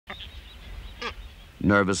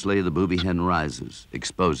Nervously, the booby hen rises,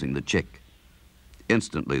 exposing the chick.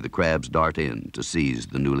 Instantly, the crabs dart in to seize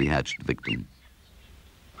the newly hatched victim.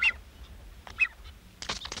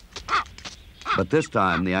 But this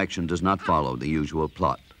time, the action does not follow the usual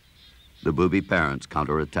plot. The booby parents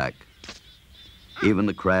counterattack. Even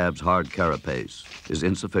the crab's hard carapace is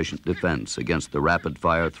insufficient defense against the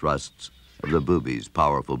rapid-fire thrusts of the booby's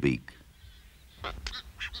powerful beak.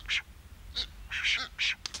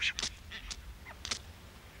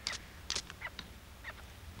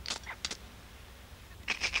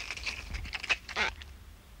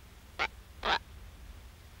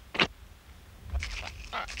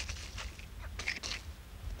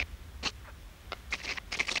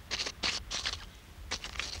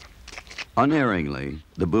 Unerringly,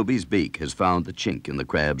 the booby's beak has found the chink in the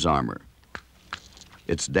crab's armor.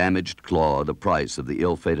 Its damaged claw the price of the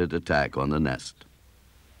ill-fated attack on the nest.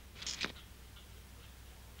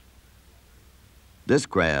 This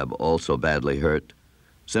crab, also badly hurt,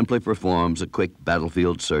 simply performs a quick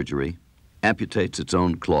battlefield surgery, amputates its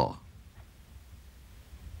own claw.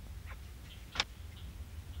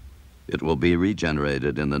 It will be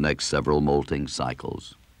regenerated in the next several molting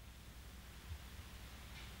cycles.